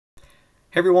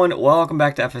Hey everyone, welcome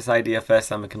back to FSi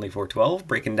DFS. I'm McKinley412,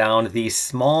 breaking down the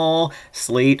small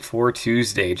slate for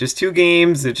Tuesday. Just two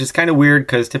games. It's just kind of weird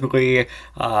because typically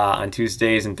on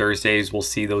Tuesdays and Thursdays we'll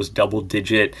see those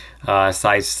double-digit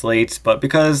size slates, but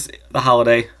because the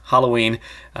holiday, Halloween,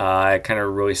 it kind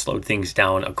of really slowed things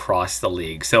down across the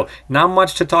league. So not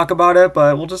much to talk about it,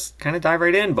 but we'll just kind of dive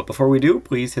right in. But before we do,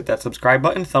 please hit that subscribe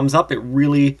button, thumbs up. It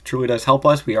really, truly does help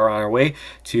us. We are on our way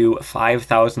to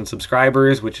 5,000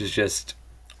 subscribers, which is just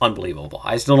unbelievable.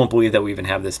 I still don't believe that we even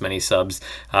have this many subs.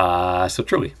 So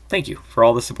truly, thank you for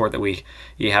all the support that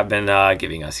you have been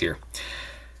giving us here.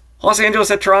 Los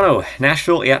Angeles at Toronto,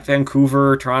 Nashville at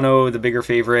Vancouver. Toronto, the bigger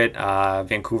favorite.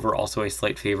 Vancouver, also a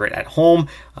slight favorite at home.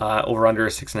 Over under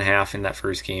 6.5 in that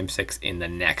first game, 6 in the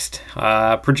next.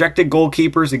 Projected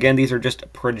goalkeepers, again, these are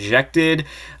just projected.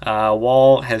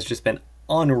 Wall has just been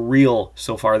unreal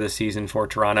so far this season for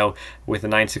Toronto with a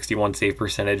 961 save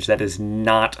percentage. That is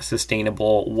not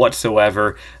sustainable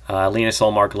whatsoever. Linus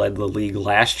Ullmark led the league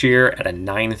last year at a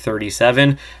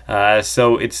 937.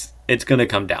 So it's going to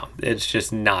come down. It's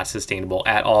just not sustainable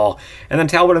at all. And then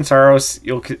Talbot and Saros,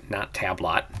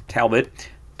 Talbot,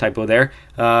 typo there.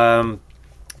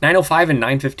 905 and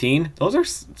 915. Those are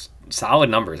solid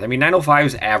numbers. I mean, 905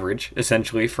 is average,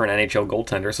 essentially, for an NHL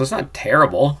goaltender, so it's not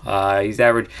terrible. He's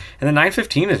average. And the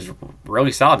 915 is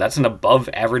really solid. That's an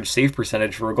above-average save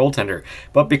percentage for a goaltender.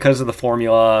 But because of the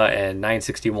formula and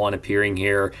 961 appearing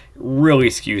here, really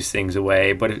skews things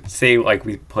away. But say, like,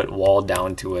 we put Wall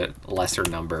down to a lesser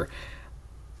number,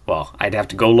 well, I'd have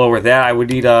to go lower that. I would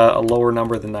need a lower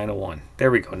number than 901. There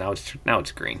we go. Now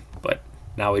it's green. But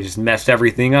now we just messed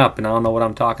everything up, and I don't know what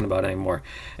I'm talking about anymore.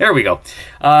 There we go.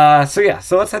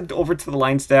 So let's head over to the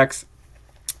line stacks.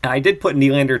 I did put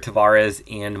Nylander, Tavares,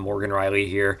 and Morgan Rielly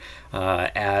here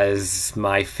as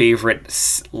my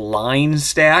favorite line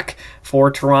stack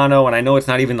for Toronto, and I know it's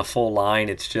not even the full line.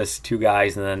 It's just two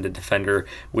guys and then the defender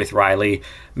with Rielly.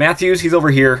 Matthews, he's over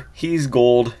here. He's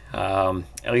gold,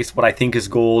 at least what I think is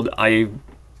gold. I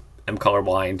am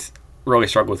colorblind. Really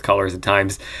struggle with colors at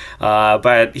times,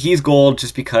 but he's gold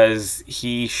just because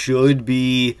he should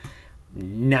be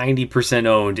 90%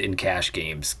 owned in cash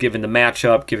games, given the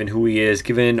matchup, given who he is,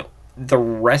 given the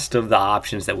rest of the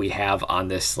options that we have on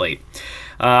this slate.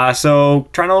 So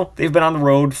Toronto, they've been on the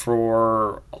road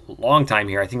for a long time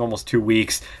here, I think almost 2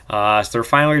 weeks. So they're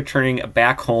finally returning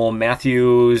back home.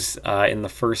 Matthews, in the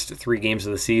first 3 games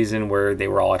of the season where they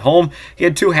were all at home, he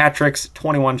had 2 hat tricks,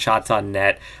 21 shots on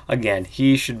net. Again,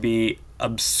 he should be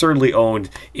absurdly owned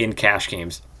in cash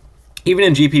games. Even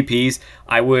in GPPs,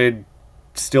 I would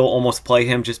still almost play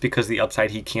him just because the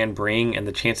upside he can bring and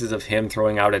the chances of him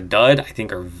throwing out a dud I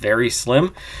think are very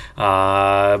slim.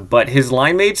 But his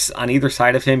line mates on either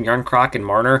side of him, Yarncroc and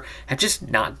Marner, have just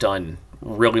not done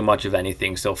really much of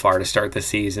anything so far to start the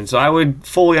season. So I would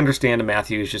fully understand a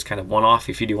Matthews just kind of one-off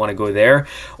if you do want to go there.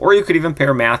 Or you could even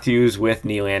pair Matthews with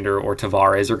Nylander or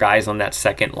Tavares or guys on that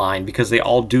second line because they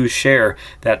all do share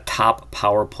that top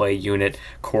power play unit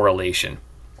correlation.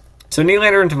 So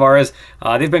Nylander and Tavares,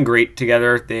 they've been great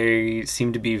together. They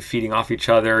seem to be feeding off each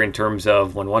other in terms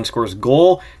of when one scores a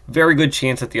goal, very good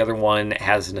chance that the other one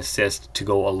has an assist to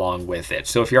go along with it.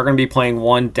 So if you're going to be playing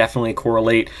one, definitely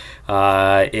correlate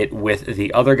it with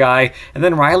the other guy. And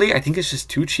then Rielly, I think, is just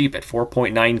too cheap at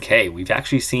 4.9K. We've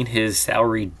actually seen his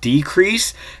salary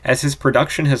decrease as his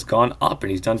production has gone up,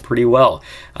 and he's done pretty well.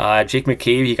 Jake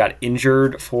McCabe, he got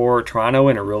injured for Toronto,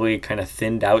 and it really kind of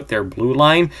thinned out their blue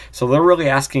line. So they're really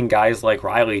asking guys like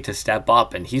Rielly to step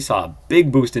up, and he saw a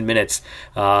big boost in minutes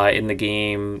in the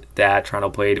game that Toronto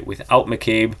played without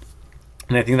McCabe.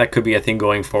 And I think that could be a thing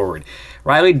going forward.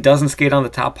 Rielly doesn't skate on the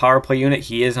top power play unit.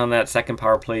 He is on that second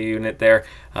power play unit there,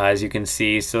 as you can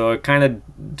see. So it kind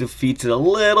of defeats it a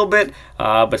little bit,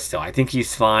 but still, I think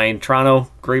he's fine.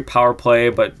 Toronto, great power play,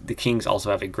 but the Kings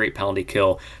also have a great penalty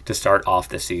kill to start off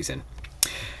the season.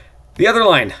 The other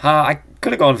line, I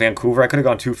could have gone Vancouver. I could have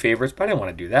gone 2 favorites, but I didn't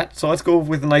want to do that. So let's go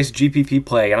with a nice GPP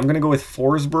play. And I'm going to go with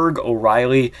Forsberg,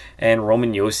 O'Reilly, and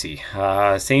Roman Josi.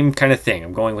 Same kind of thing.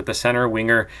 I'm going with the center,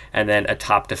 winger, and then a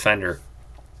top defender.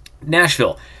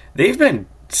 Nashville, they've been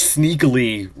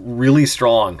sneakily really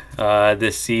strong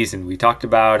this season. We talked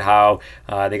about how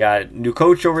they got new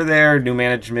coach over there, new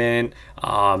management,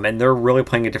 and they're really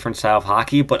playing a different style of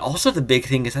hockey. But also the big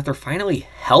thing is that they're finally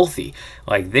healthy.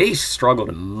 Like, they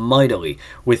struggled mightily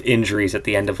with injuries at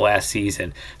the end of last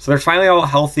season. So they're finally all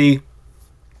healthy.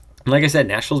 Like I said,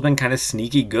 Nashville's been kind of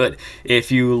sneaky good.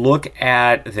 If you look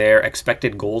at their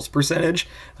expected goals percentage,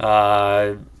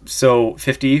 so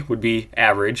 50 would be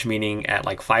average, meaning at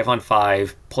like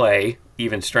 5-on-5 play,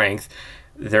 even strength.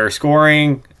 They're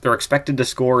scoring, they're expected to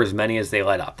score as many as they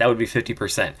let up. That would be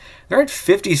 50%. They're at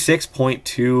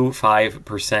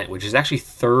 56.25%, which is actually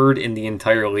third in the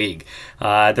entire league.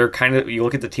 They're kind of, you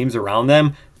look at the teams around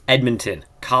them, Edmonton,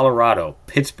 Colorado,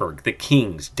 Pittsburgh, the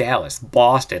Kings, Dallas,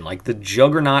 Boston, like the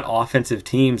juggernaut offensive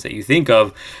teams that you think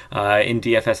of in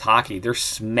DFS hockey. They're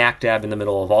smack dab in the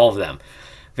middle of all of them.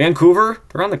 Vancouver,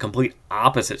 they're on the complete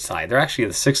opposite side. They're actually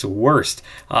the sixth worst.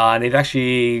 And they've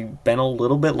actually been a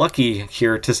little bit lucky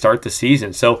here to start the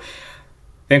season. So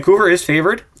Vancouver is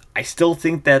favored. I still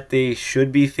think that they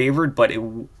should be favored, but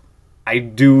I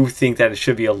do think that it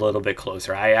should be a little bit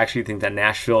closer. I actually think that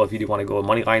Nashville, if you do want to go a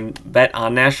money line bet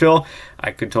on Nashville,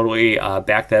 I could totally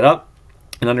back that up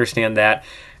and understand that.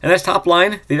 And that's top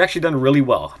line. They've actually done really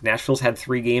well. Nashville's had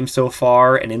 3 games so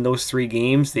far, and in those 3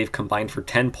 games, they've combined for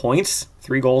 10 points,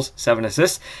 3 goals, 7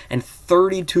 assists, and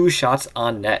 32 shots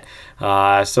on net.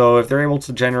 So if they're able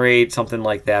to generate something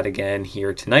like that again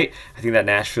here tonight, I think that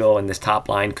Nashville and this top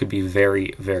line could be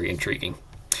very, very intriguing.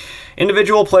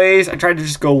 Individual plays, I tried to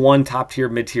just go one top tier,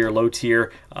 mid tier, low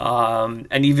tier,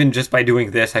 and even just by doing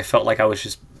this, I felt like I was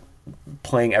just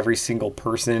playing every single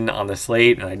person on the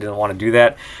slate, and I didn't want to do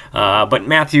that. But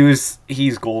Matthews,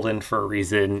 he's golden for a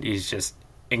reason. He's just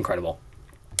incredible.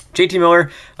 JT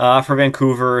Miller for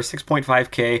Vancouver,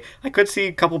 6.5K. I could see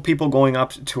a couple people going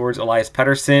up towards Elias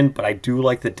Pettersson, but I do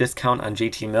like the discount on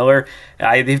JT Miller.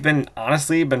 They've been,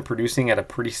 honestly, producing at a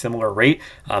pretty similar rate.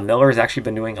 Miller has actually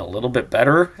been doing a little bit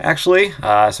better, actually.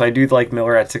 So I do like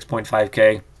Miller at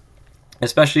 6.5K.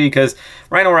 Especially because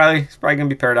Ryan O'Reilly is probably going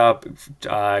to be paired up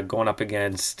going up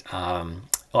against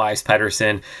Elias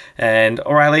Pettersson. And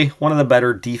O'Reilly, one of the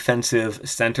better defensive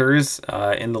centers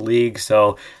in the league.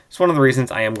 So it's one of the reasons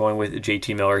I am going with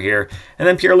JT Miller here. And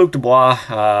then Pierre-Luc Dubois,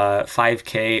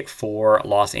 5K for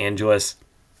Los Angeles.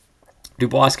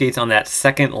 Dubois skates on that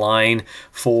second line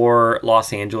for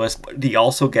Los Angeles, but he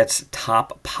also gets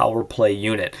top power play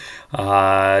unit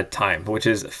time, which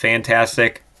is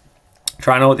fantastic.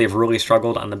 Toronto, they've really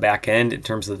struggled on the back end in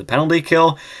terms of the penalty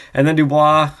kill. And then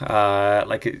Dubois,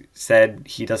 like I said,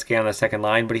 he does skate on the second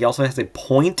line, but he also has a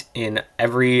point in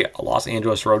every Los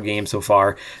Angeles road game so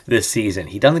far this season.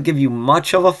 He doesn't give you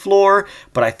much of a floor,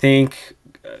 but I think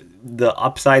the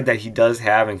upside that he does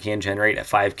have and can generate at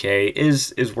 5K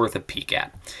is worth a peek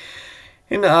at.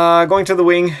 And going to the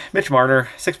wing, Mitch Marner,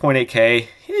 6.8K.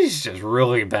 He's just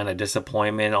really been a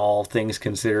disappointment, all things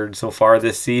considered, so far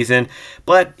this season.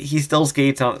 But he still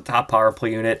skates on the top power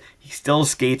play unit. He still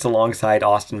skates alongside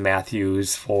Austin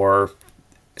Matthews for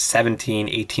 17,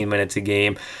 18 minutes a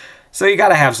game. So you got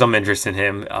to have some interest in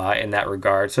him in that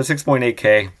regard. So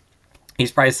 6.8K.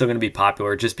 He's probably still going to be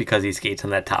popular just because he skates on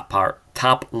that top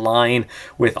line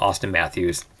with Austin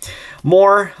Matthews.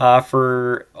 More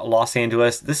for Los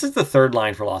Angeles. This is the third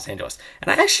line for Los Angeles. And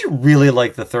I actually really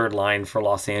like the third line for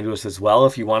Los Angeles as well.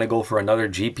 If you want to go for another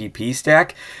GPP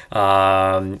stack,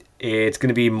 it's going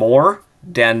to be Moore,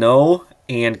 Danault,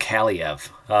 and Kaliev.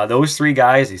 Those 3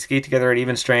 guys, they skate together at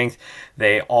even strength.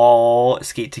 They all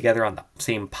skate together on the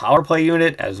same power play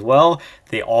unit as well.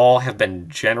 They all have been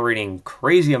generating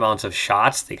crazy amounts of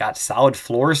shots. They got solid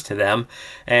floors to them.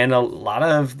 And a lot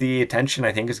of the attention,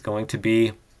 I think, is going to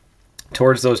be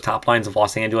towards those top lines of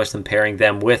Los Angeles and pairing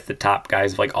them with the top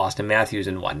guys like Austin Matthews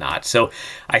and whatnot. So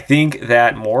I think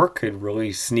that Moore could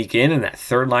really sneak in, and that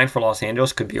third line for Los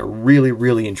Angeles could be a really,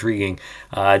 really intriguing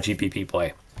GPP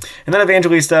play. And then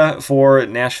Evangelista for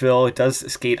Nashville. It does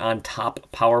skate on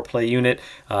top power play unit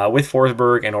with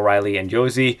Forsberg and O'Reilly and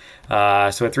Josi.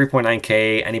 So at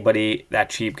 3.9K, anybody that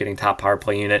cheap getting top power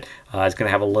play unit is going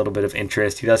to have a little bit of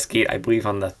interest. He does skate, I believe,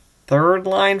 on the third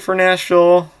line for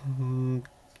Nashville. I'm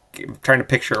trying to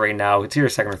picture it right now. It's either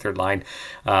second or third line.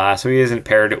 So he isn't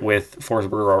paired with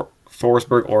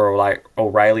Forsberg or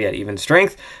O'Reilly at even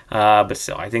strength. But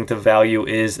still, I think the value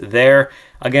is there.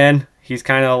 Again, he's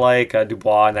kind of like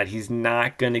Dubois in that he's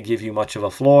not going to give you much of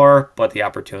a floor, but the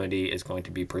opportunity is going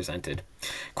to be presented.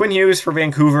 Quinn Hughes for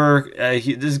Vancouver.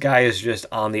 This guy is just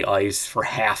on the ice for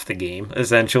half the game,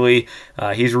 essentially.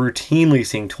 He's routinely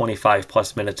seeing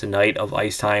 25-plus minutes a night of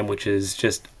ice time, which is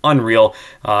just unreal.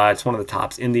 It's one of the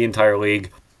tops in the entire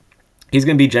league. He's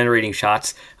going to be generating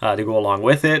shots to go along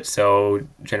with it. So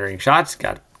generating shots,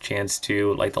 got a chance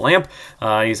to light the lamp.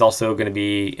 He's also going to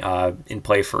be in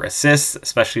play for assists,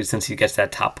 especially since he gets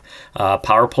that top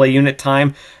power play unit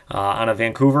time on a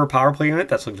Vancouver power play unit.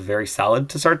 That's looked very solid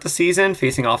to start the season,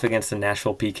 facing off against the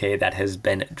Nashville PK that has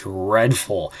been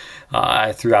dreadful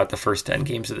throughout the first 10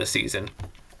 games of the season.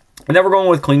 And then we're going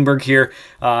with Klingberg here.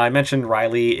 I mentioned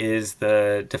Riley is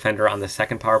the defender on the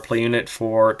second power play unit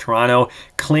for Toronto.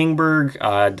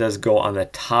 Klingberg does go on the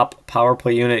top power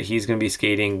play unit. He's going to be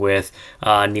skating with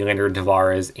Nylander and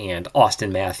Tavares and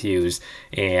Austin Matthews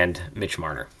and Mitch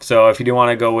Marner. So if you do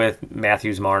want to go with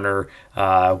Matthews, Marner,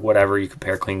 whatever, you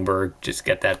compare Klingberg, just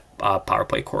get that power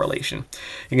play correlation.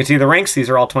 You can see the ranks. These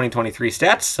are all 2023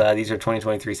 stats. These are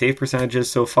 2023 save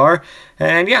percentages so far.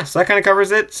 And yeah, so that kind of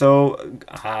covers it. So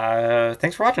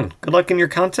thanks for watching. Good luck in your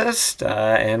contest,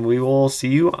 and we will see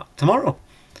you tomorrow.